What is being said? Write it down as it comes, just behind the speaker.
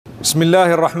بسم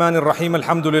الله الرحمن الرحيم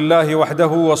الحمد لله وحده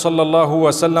وصلى الله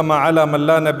وسلم على من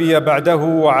لا نبي بعده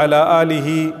وعلى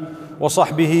آله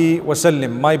وصحبه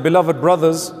وسلم. My beloved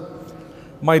brothers,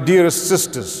 my dearest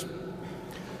sisters,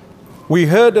 we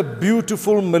heard a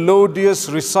beautiful melodious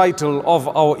recital of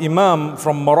our Imam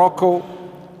from Morocco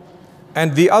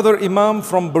and the other Imam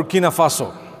from Burkina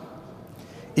Faso.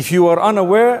 If you are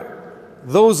unaware,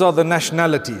 those are the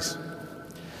nationalities.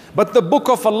 But the book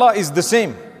of Allah is the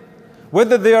same.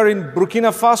 Whether they are in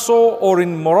Burkina Faso or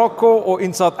in Morocco or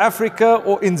in South Africa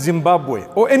or in Zimbabwe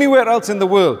or anywhere else in the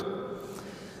world,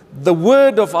 the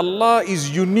word of Allah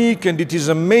is unique and it is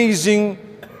amazing.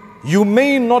 You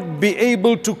may not be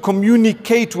able to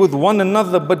communicate with one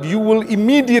another, but you will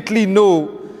immediately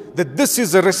know that this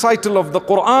is a recital of the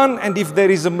Quran, and if there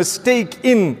is a mistake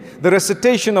in the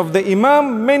recitation of the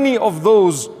Imam, many of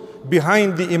those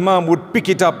behind the Imam would pick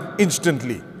it up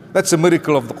instantly. That's a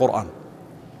miracle of the Quran.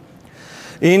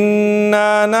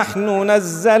 إِنَّا نَحْنُ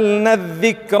نَزَّلْنَا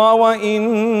الذِّكْرَ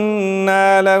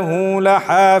وَإِنَّا لَهُ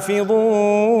لَحَافِظُونَ.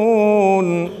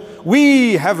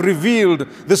 We have revealed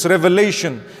this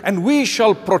revelation and we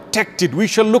shall protect it, we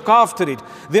shall look after it.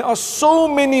 There are so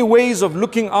many ways of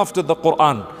looking after the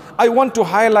Quran. I want to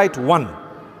highlight one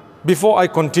before I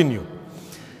continue.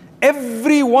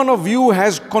 Every one of you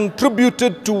has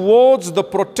contributed towards the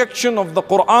protection of the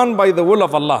Quran by the will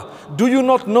of Allah. Do you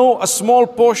not know a small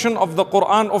portion of the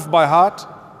Quran off by heart?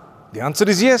 The answer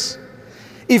is yes.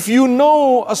 If you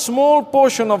know a small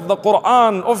portion of the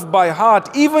Quran off by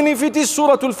heart, even if it is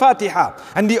Surah Al-Fatiha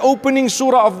and the opening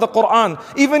surah of the Quran,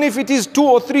 even if it is 2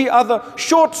 or 3 other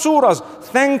short surahs,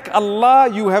 thank Allah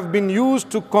you have been used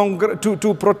to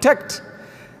protect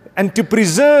and to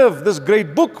preserve this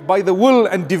great book by the will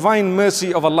and divine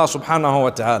mercy of Allah subhanahu wa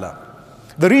ta'ala.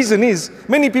 The reason is,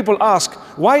 many people ask,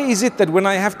 why is it that when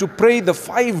I have to pray the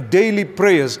 5 daily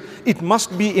prayers, it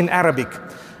must be in Arabic?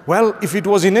 Well, if it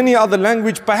was in any other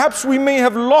language, perhaps we may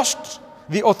have lost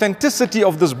the authenticity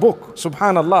of this book.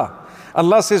 Subhanallah.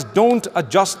 Allah says, don't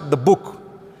adjust the book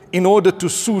in order to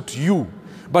suit you,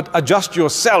 but adjust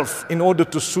yourself in order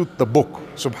to suit the book.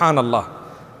 Subhanallah.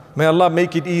 May Allah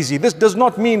make it easy. This does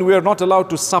not mean we are not allowed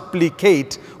to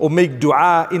supplicate or make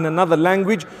dua in another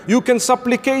language. You can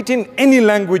supplicate in any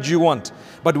language you want.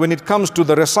 But when it comes to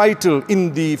the recital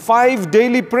in the 5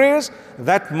 daily prayers,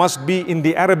 that must be in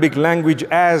the Arabic language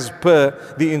as per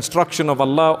the instruction of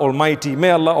Allah Almighty.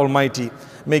 May Allah Almighty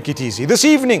make it easy. This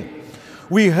evening,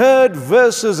 we heard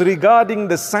verses regarding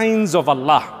the signs of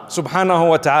Allah subhanahu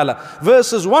wa ta'ala.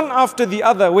 Verses one after the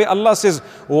other where Allah says,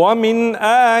 وَمِنْ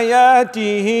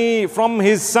آيَاتِهِ, from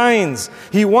His signs.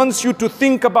 He wants you to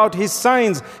think about His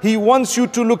signs. He wants you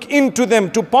to look into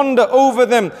them, to ponder over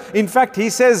them. In fact, He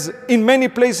says in many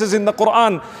places in the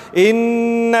Quran,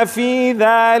 إِنَّ فِي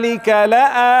ذَلِكَ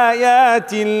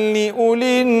لَآيَاتٍ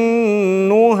لِأُولِي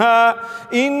النُّهَى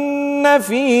إِنَّ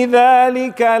فِي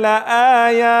ذَلِكَ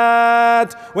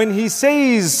لَآيَاتٍ. When He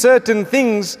says certain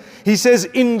things, He says,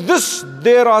 in this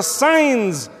there are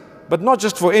signs, but not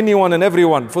just for anyone and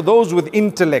everyone, for those with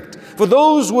intellect, for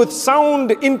those with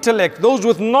sound intellect, those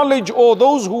with knowledge, or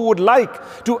those who would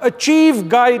like to achieve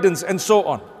guidance and so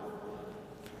on.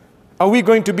 Are we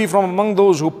going to be from among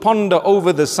those who ponder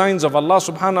over the signs of Allah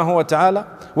subhanahu wa ta'ala?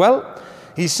 Well,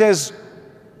 He says,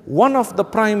 one of the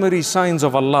primary signs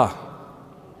of Allah.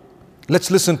 Let's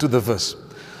listen to the verse.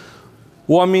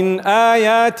 وَمِنْ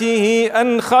آيَاتِهِ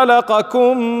أَنْ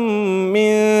خَلَقَكُم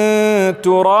مِّن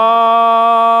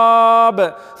تُرَابٍ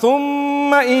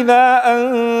ثُمَّ إِذَا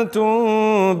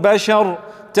أَنْتُمْ بَشَرٌ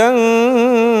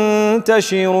تَنْتَشِرُونَ.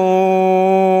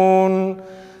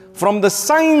 From the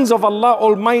signs of Allah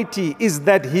Almighty is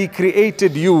that He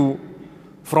created you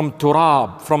from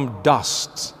turab, from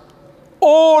dust.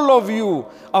 All of you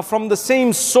are from the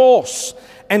same source,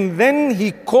 and then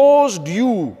He caused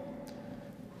you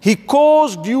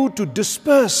to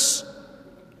disperse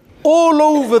all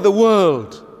over the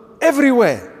world,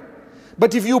 everywhere.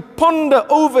 But if you ponder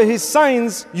over His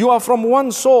signs, you are from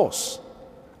one source.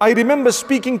 I remember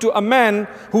speaking to a man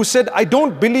who said, I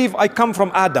don't believe I come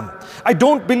from Adam. I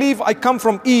don't believe I come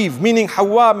from Eve, meaning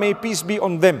Hawa, may peace be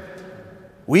on them.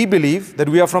 We believe that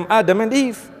we are from Adam and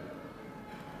Eve.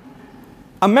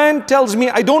 A man tells me,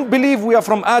 I don't believe we are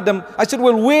from Adam. I said,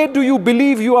 well, where do you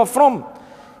believe you are from?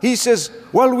 He says,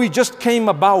 well, we just came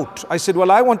about. I said,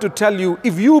 well, I want to tell you,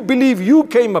 if you believe you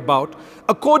came about,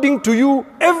 according to you,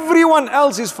 everyone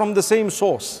else is from the same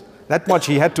source. That much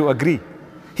he had to agree.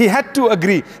 He had to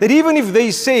agree that even if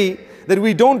they say that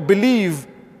we don't believe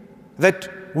that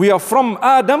we are from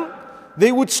Adam,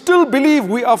 they would still believe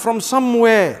we are from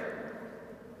somewhere,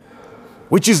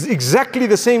 which is exactly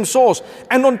the same source.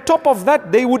 And on top of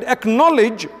that, they would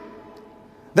acknowledge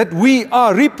that we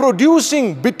are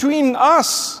reproducing between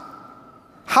us.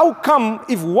 How come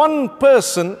if one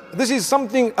person, this is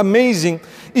something amazing,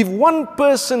 if one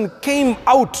person came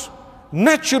out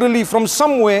naturally from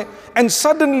somewhere and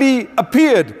suddenly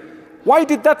appeared, why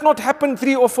did that not happen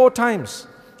 3 or 4 times?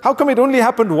 How come it only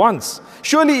happened once?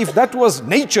 Surely if that was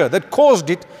nature that caused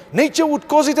it, nature would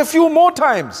cause it a few more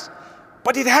times.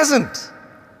 But it hasn't.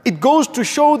 It goes to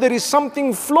show there is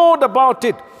something flawed about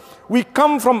it. We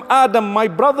come from Adam, my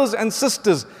brothers and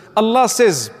sisters. Allah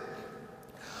says,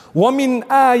 وَمِنْ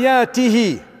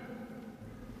آيَاتِهِ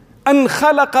أَنْ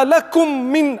خَلَقَ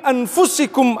لَكُم مِّنْ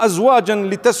أَنفُسِكُمْ أَزْوَاجًا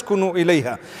لِتَسْكُنُوا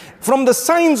إِلَيْهَا. From the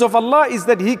signs of Allah is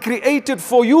that He created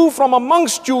for you from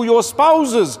amongst you your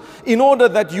spouses in order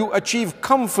that you achieve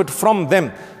comfort from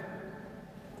them.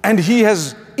 And He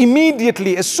has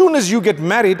immediately, as soon as you get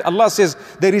married, Allah says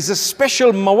there is a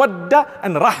special mawadda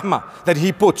and rahmah that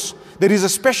He puts. There is a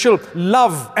special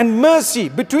love and mercy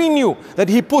between you that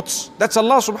He puts. That's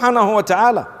Allah subhanahu wa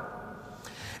ta'ala.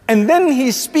 And then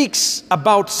He speaks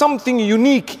about something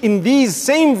unique in these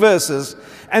same verses,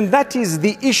 and that is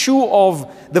the issue of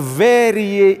the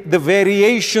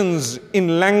variations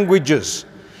in languages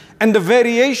and the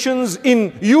variations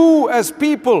in you as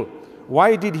people.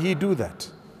 Why did He do that?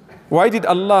 Why did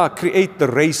Allah create the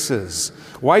races?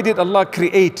 Why did Allah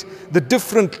create the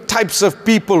different types of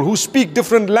people who speak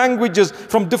different languages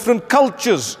from different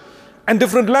cultures and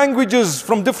different languages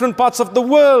from different parts of the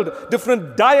world,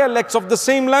 different dialects of the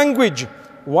same language?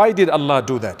 Why did Allah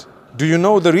do that? Do you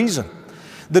know the reason?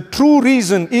 The true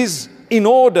reason is in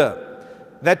order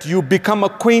that you become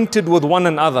acquainted with one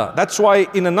another. That's why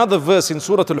in another verse in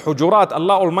Surah Al-Hujurat,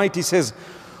 Allah Almighty says,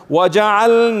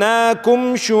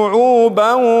 وَجَعَلْنَاكُمْ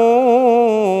شُعُوبًا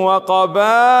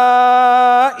وَقَبَائِلَ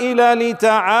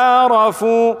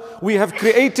لِتَعَارَفُوا. We have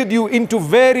created you into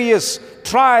various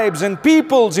tribes and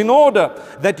peoples in order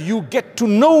that you get to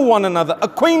know one another,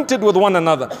 acquainted with one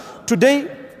another. Today,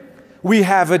 we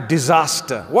have a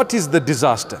disaster. What is the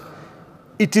disaster?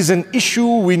 It is an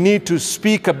issue we need to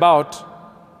speak about,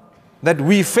 that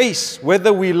we face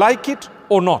whether we like it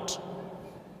or not.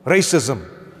 Racism.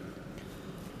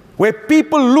 Where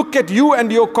people look at you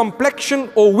and your complexion,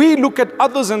 or we look at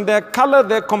others and their color,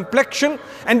 their complexion,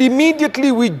 and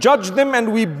immediately we judge them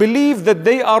and we believe that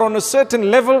they are on a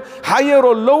certain level, higher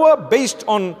or lower, based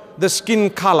on the skin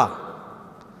color.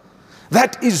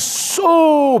 That is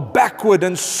so backward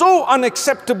and so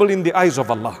unacceptable in the eyes of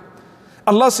Allah.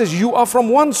 Allah says you are from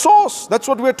one source. That's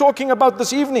what we're talking about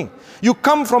this evening. You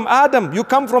come from Adam, you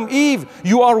come from Eve.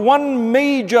 You are one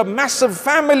major, massive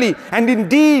family, and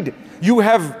indeed you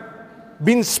have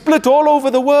been split all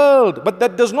over the world, but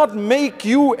that does not make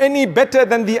you any better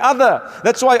than the other.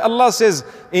 That's why Allah says,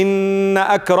 Inna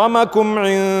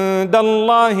akramakum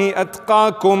indallahi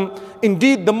atqakum.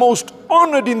 Indeed, the most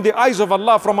honored in the eyes of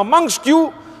Allah from amongst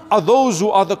you are those who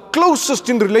are the closest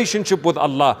in relationship with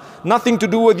Allah. Nothing to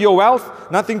do with your wealth,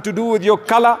 nothing to do with your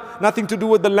color, nothing to do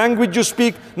with the language you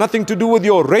speak, nothing to do with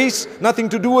your race, nothing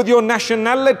to do with your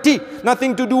nationality,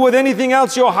 nothing to do with anything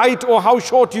else, your height or how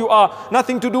short you are,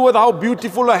 nothing to do with how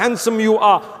beautiful or handsome you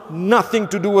are, nothing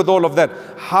to do with all of that.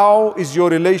 How is your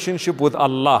relationship with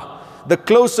Allah? The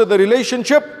closer the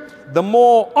relationship, the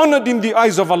more honored in the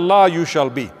eyes of Allah you shall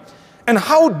be. And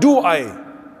how do I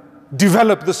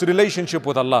develop this relationship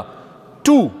with Allah?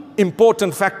 2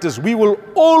 important factors. We will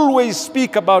always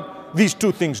speak about these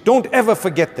 2 things. Don't ever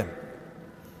forget them.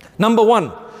 Number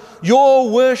 1, your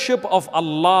worship of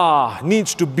Allah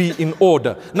needs to be in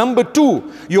order. Number 2,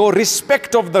 your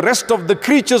respect of the rest of the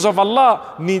creatures of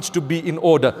Allah needs to be in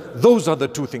order. Those are the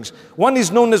 2 things. One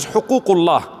is known as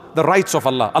huququllah, the rights of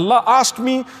Allah. Allah asked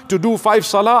me to do 5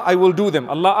 salah, I will do them.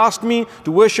 Allah asked me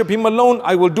to worship Him alone,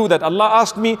 I will do that. Allah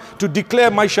asked me to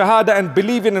declare my shahada and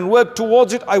believe in and work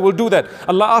towards it, I will do that.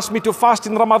 Allah asked me to fast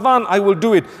in Ramadan, I will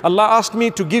do it. Allah asked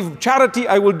me to give charity,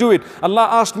 I will do it. Allah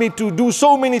asked me to do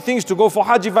so many things, to go for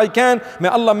Hajj if I can. May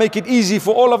Allah make it easy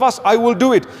for all of us, I will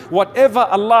do it. Whatever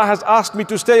Allah has asked me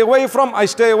to stay away from, I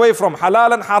stay away from.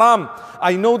 Halal and haram,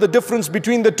 I know the difference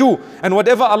between the 2. And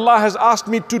whatever Allah has asked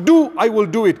me to do, I will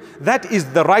do it. That is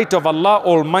the right of Allah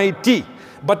Almighty.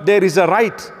 But there is a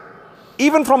right,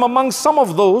 even from among some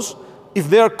of those, if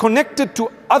they are connected to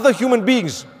other human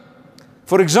beings.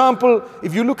 For example,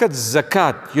 if you look at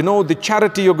zakat, you know, the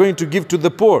charity you're going to give to the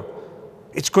poor,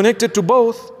 it's connected to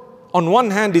both. On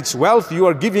one hand, it's wealth you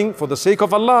are giving for the sake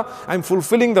of Allah. I'm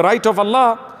fulfilling the right of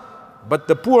Allah. But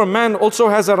the poor man also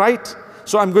has a right.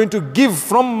 So I'm going to give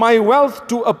from my wealth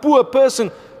to a poor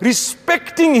person,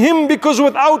 respecting him, because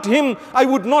without him I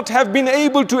would not have been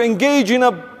able to engage in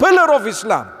a pillar of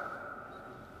Islam.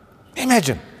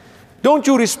 Imagine, Don't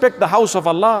you respect the house of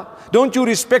Allah? Don't you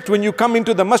respect when you come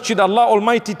into the masjid, Allah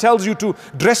Almighty tells you to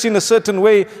dress in a certain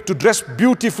way, to dress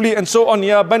beautifully and so on.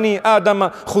 Ya bani Adam,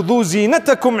 khudhu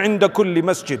zinatakum inda kulli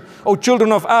masjid. O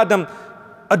children of Adam,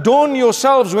 adorn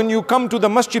yourselves when you come to the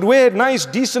masjid. Wear nice,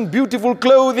 decent, beautiful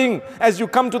clothing as you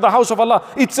come to the house of Allah.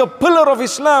 It's a pillar of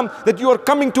Islam that you are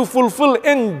coming to fulfill.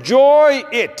 Enjoy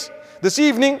it. This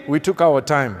evening, we took our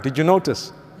time. Did you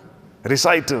notice?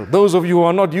 Recital. Those of you who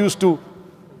are not used to,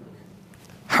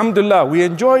 alhamdulillah, we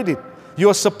enjoyed it. You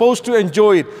are supposed to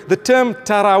enjoy it. The term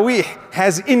Taraweeh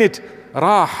has in it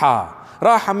Raha.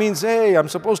 Raha means, hey, I'm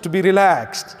supposed to be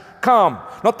relaxed, calm.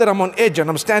 Not that I'm on edge and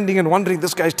I'm standing and wondering,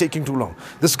 this guy's taking too long.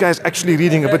 This guy's actually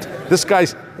reading a bit. This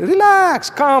guy's,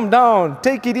 relax, calm down,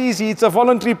 take it easy. It's a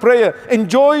voluntary prayer.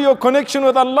 Enjoy your connection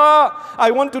with Allah. I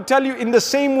want to tell you, in the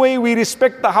same way we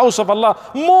respect the house of Allah,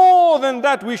 more than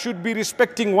that we should be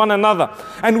respecting one another.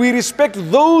 And we respect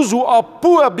those who are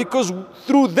poor, because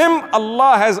through them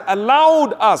Allah has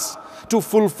allowed us to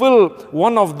fulfill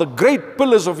one of the great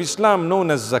pillars of Islam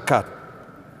known as zakat.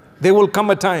 There will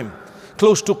come a time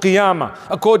close to Qiyamah,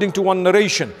 according to one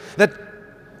narration, that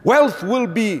wealth will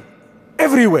be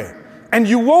everywhere and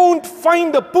you won't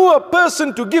find a poor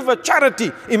person to give a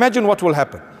charity. Imagine what will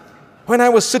happen. When I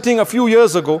was sitting a few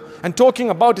years ago and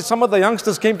talking about it, some of the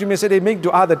youngsters came to me and said, hey, make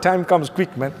dua, the time comes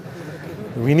quick, man.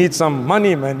 We need some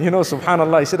money, man. You know,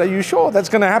 subhanallah. I said, are you sure that's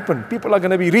going to happen? People are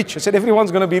going to be rich. I said, everyone's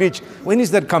going to be rich. When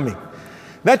is that coming?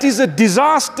 That is a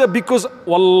disaster, because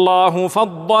Wallahu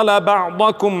faddala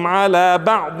ba'dakum ala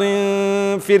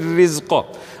ba'din fir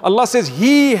rizq. Allah says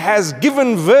He has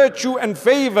given virtue and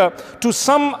favor to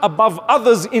some above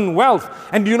others in wealth.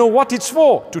 And you know what it's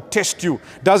for? To test you.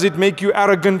 Does it make you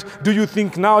arrogant? Do you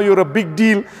think now you're a big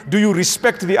deal? Do you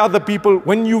respect the other people?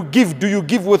 When you give, do you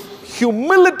give with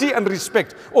humility and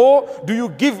respect? Or do you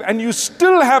give and you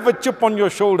still have a chip on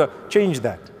your shoulder? Change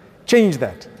that. Change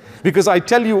that. Because I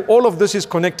tell you, all of this is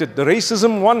connected. The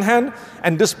racism one hand,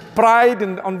 and this pride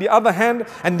on the other hand,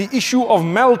 and the issue of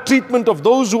maltreatment of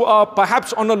those who are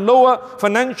perhaps on a lower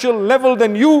financial level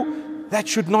than you, that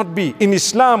should not be. In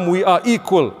Islam, we are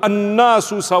equal.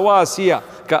 An-nasu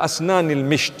sawasiya ka asnanil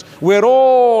misht. We're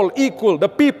all equal. The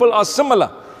people are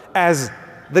similar as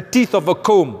the teeth of a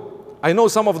comb. I know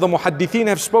some of the muhaddithin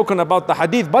have spoken about the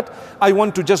hadith, but I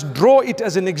want to just draw it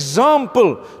as an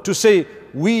example to say,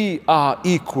 we are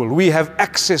equal. We have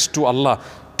access to Allah.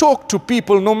 Talk to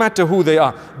people no matter who they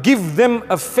are. Give them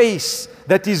a face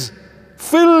that is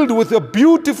filled with a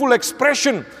beautiful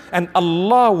expression, and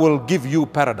Allah will give you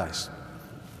paradise.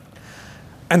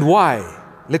 And why?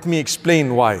 Let me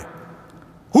explain why.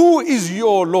 Who is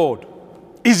your Lord?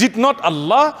 Is it not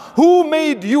Allah? Who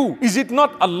made you? Is it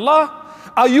not Allah?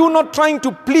 Are you not trying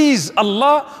to please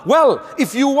Allah? Well,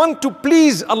 if you want to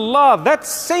please Allah, that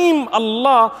same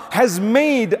Allah has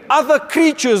made other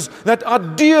creatures that are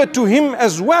dear to Him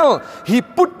as well. He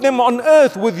put them on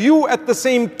earth with you at the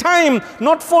same time,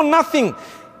 not for nothing.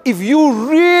 If you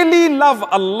really love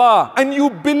Allah and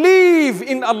you believe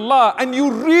in Allah and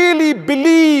you really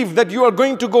believe that you are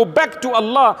going to go back to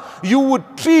Allah, you would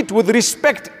treat with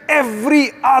respect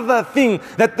every other thing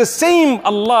that the same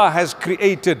Allah has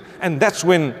created, and that's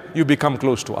when you become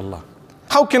close to Allah.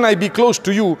 How can I be close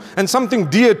to you and something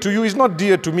dear to you is not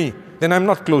dear to me? Then I'm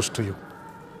not close to you.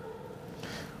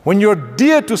 When you're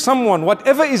dear to someone,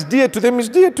 whatever is dear to them is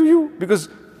dear to you, because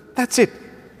that's it.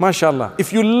 MashaAllah.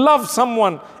 If you love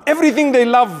someone, everything they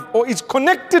love or is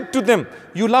connected to them,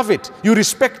 you love it, you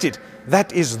respect it.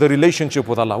 That is the relationship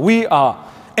with Allah. We are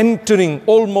entering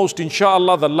almost,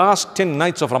 inshallah, the last 10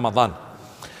 nights of Ramadan.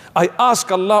 I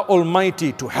ask Allah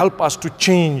Almighty to help us to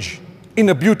change in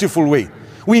a beautiful way.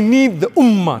 We need the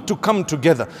ummah to come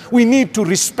together. We need to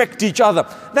respect each other.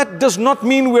 That does not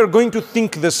mean we're going to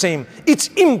think the same. It's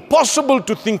impossible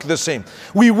to think the same.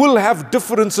 We will have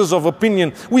differences of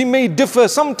opinion. We may differ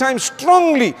sometimes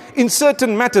strongly in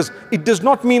certain matters. It does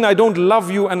not mean I don't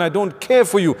love you and I don't care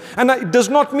for you. And it does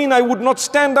not mean I would not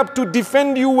stand up to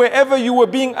defend you wherever you were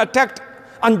being attacked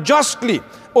unjustly.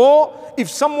 Or if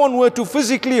someone were to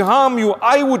physically harm you,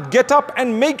 I would get up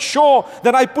and make sure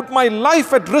that I put my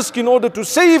life at risk in order to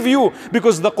save you,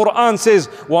 because the Quran says,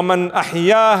 وَمَنْ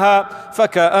أَحْيَاهَا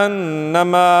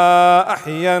فَكَأَنَّمَا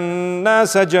أَحْيَا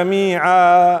النَّاسَ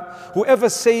جَمِيعًا. Whoever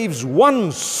saves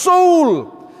one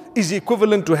soul is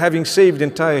equivalent to having saved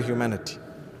entire humanity.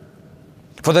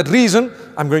 For that reason,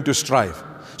 I'm going to strive.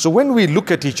 So when we look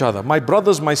at each other, my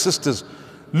brothers, my sisters,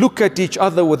 look at each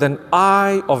other with an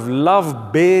eye of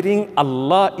love, bearing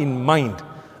Allah in mind.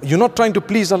 You're not trying to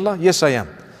please Allah? Yes, I am.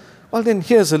 Well, then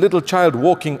here's a little child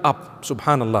walking up,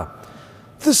 subhanallah.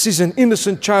 This is an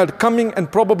innocent child coming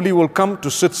and probably will come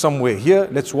to sit somewhere. Here,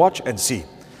 let's watch and see.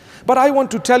 But I want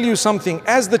to tell you something.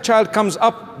 As the child comes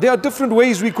up, there are different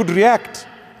ways we could react.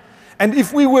 And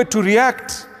if we were to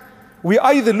react, we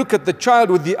either look at the child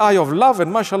with the eye of love,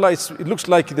 and mashallah, it looks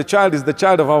like the child is the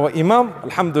child of our Imam,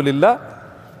 alhamdulillah.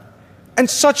 And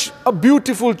such a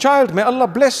beautiful child, may Allah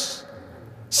bless.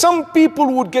 Some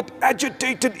people would get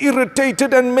agitated,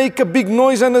 irritated, and make a big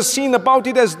noise and a scene about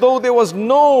it as though there was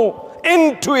no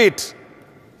end to it.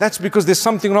 That's because there's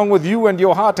something wrong with you and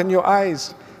your heart and your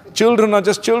eyes. Children are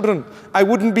just children. I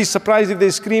wouldn't be surprised if they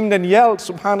screamed and yelled,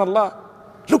 subhanallah.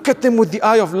 Look at them with the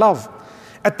eye of love.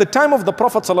 At the time of the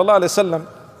Prophet ﷺ,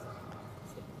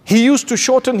 he used to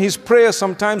shorten his prayer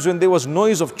sometimes when there was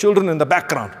noise of children in the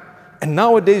background. And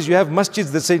nowadays you have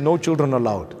masjids that say no children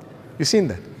allowed. You seen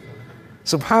that?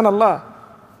 Subhanallah.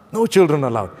 No children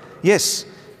allowed. Yes,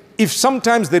 if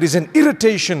sometimes there is an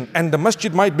irritation and the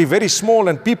masjid might be very small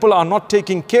and people are not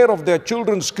taking care of their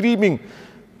children screaming,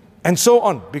 and so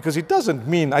on, because it doesn't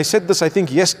mean, I said this I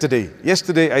think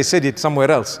yesterday I said it somewhere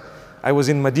else. I was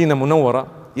in Medina Munawwara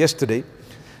yesterday,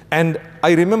 and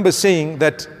I remember saying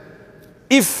that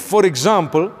if, for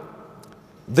example,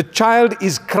 the child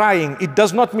is crying, it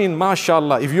does not mean,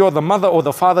 mashallah, if you are the mother or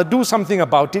the father, do something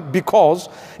about it, because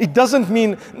it doesn't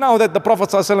mean now that the Prophet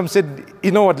ﷺ said,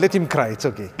 you know what, let him cry, it's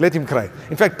okay, let him cry.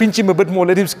 In fact, pinch him a bit more,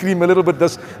 let him scream a little bit,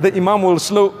 the Imam will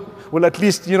at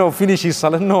least, finish his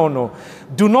salah. No.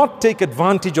 Do not take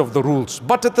advantage of the rules.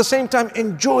 But at the same time,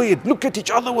 enjoy it. Look at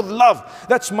each other with love.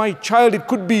 That's my child. It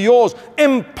could be yours.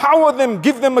 Empower them.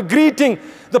 Give them a greeting.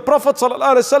 The Prophet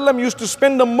ﷺ used to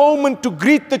spend a moment to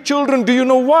greet the children. Do you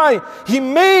know why? He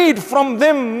made from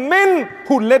them men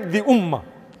who led the ummah.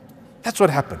 That's what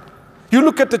happened. You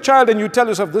look at the child and you tell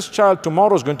yourself, this child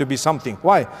tomorrow is going to be something.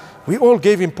 Why? We all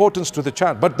gave importance to the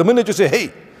child. But the minute you say,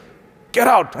 hey, get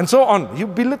out, and so on, you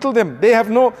belittle them. They have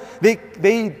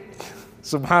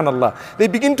subhanallah, they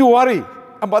begin to worry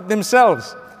about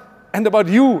themselves and about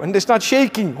you, and they start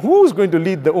shaking. Who's going to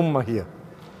lead the ummah here?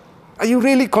 Are you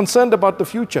really concerned about the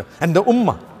future and the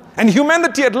ummah and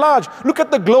humanity at large? Look at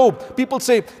the globe. People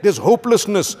say there's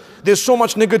hopelessness, there's so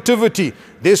much negativity,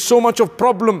 there's so much of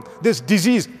problem, there's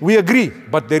disease. We agree,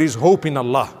 but there is hope in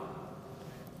Allah.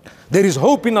 There is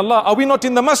hope in Allah. Are we not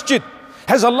in the masjid?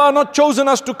 Has Allah not chosen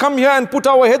us to come here and put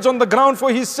our heads on the ground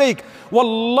for His sake?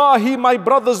 Wallahi, my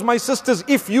brothers, my sisters,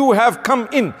 if you have come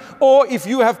in or if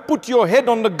you have put your head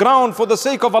on the ground for the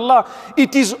sake of Allah,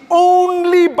 it is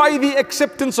only by the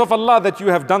acceptance of Allah that you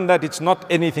have done that. It's not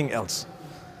anything else.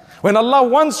 When Allah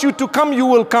wants you to come, you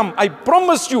will come. I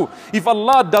promise you, if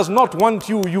Allah does not want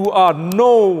you, you are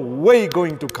no way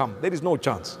going to come. There is no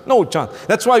chance. No chance.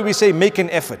 That's why we say make an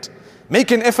effort.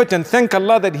 Make an effort and thank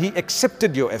Allah that He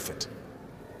accepted your effort.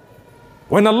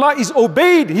 When Allah is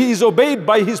obeyed, He is obeyed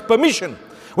by His permission.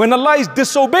 When Allah is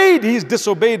disobeyed, He is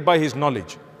disobeyed by His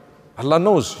knowledge. Allah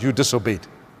knows you disobeyed.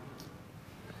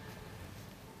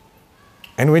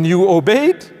 And when you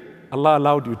obeyed, Allah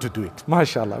allowed you to do it.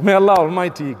 MashaAllah. May Allah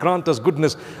Almighty grant us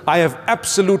goodness. I have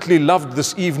absolutely loved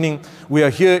this evening. We are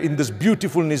here in this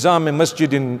beautiful Nizam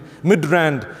Masjid in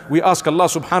Midrand. We ask Allah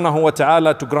subhanahu wa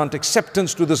ta'ala to grant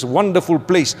acceptance to this wonderful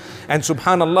place. And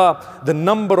subhanallah, the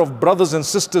number of brothers and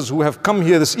sisters who have come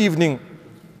here this evening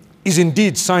is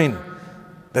indeed sign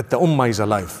that the ummah is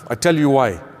alive. I tell you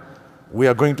why. We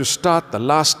are going to start the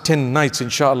last 10 nights,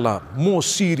 inshallah, more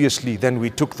seriously than we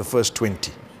took the first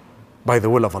 20. By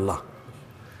the will of Allah.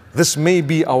 This may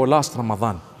be our last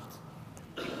Ramadan.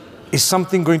 Is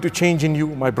something going to change in you,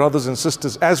 my brothers and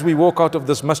sisters? As we walk out of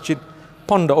this masjid,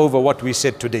 ponder over what we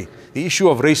said today. The issue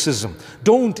of racism.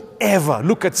 Don't ever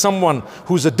look at someone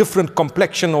who's a different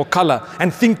complexion or color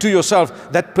and think to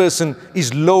yourself, that person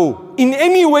is low in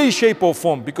any way, shape or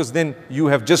form, because then you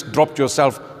have just dropped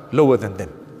yourself lower than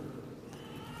them.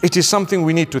 It is something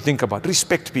we need to think about.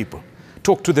 Respect people.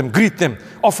 Talk to them, greet them,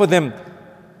 offer them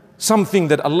something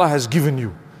that Allah has given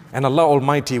you, and Allah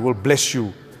Almighty will bless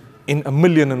you in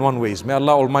 1,000,001 ways. May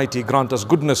Allah Almighty grant us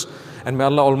goodness, and may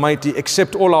Allah Almighty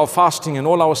accept all our fasting and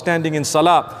all our standing in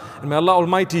salah, and may Allah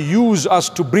Almighty use us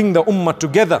to bring the ummah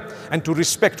together and to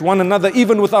respect one another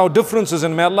even with our differences,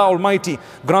 and may Allah Almighty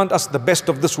grant us the best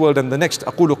of this world and the next.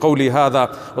 أقول قولي هذا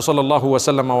وصلى الله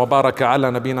وسلم وبارك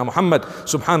على نبينا محمد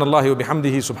سبحان الله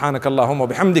وبحمده سبحانك اللهم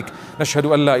وبحمدك نشهد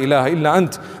أن لا إله إلا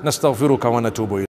أنت نستغفرك ونتوب إليك.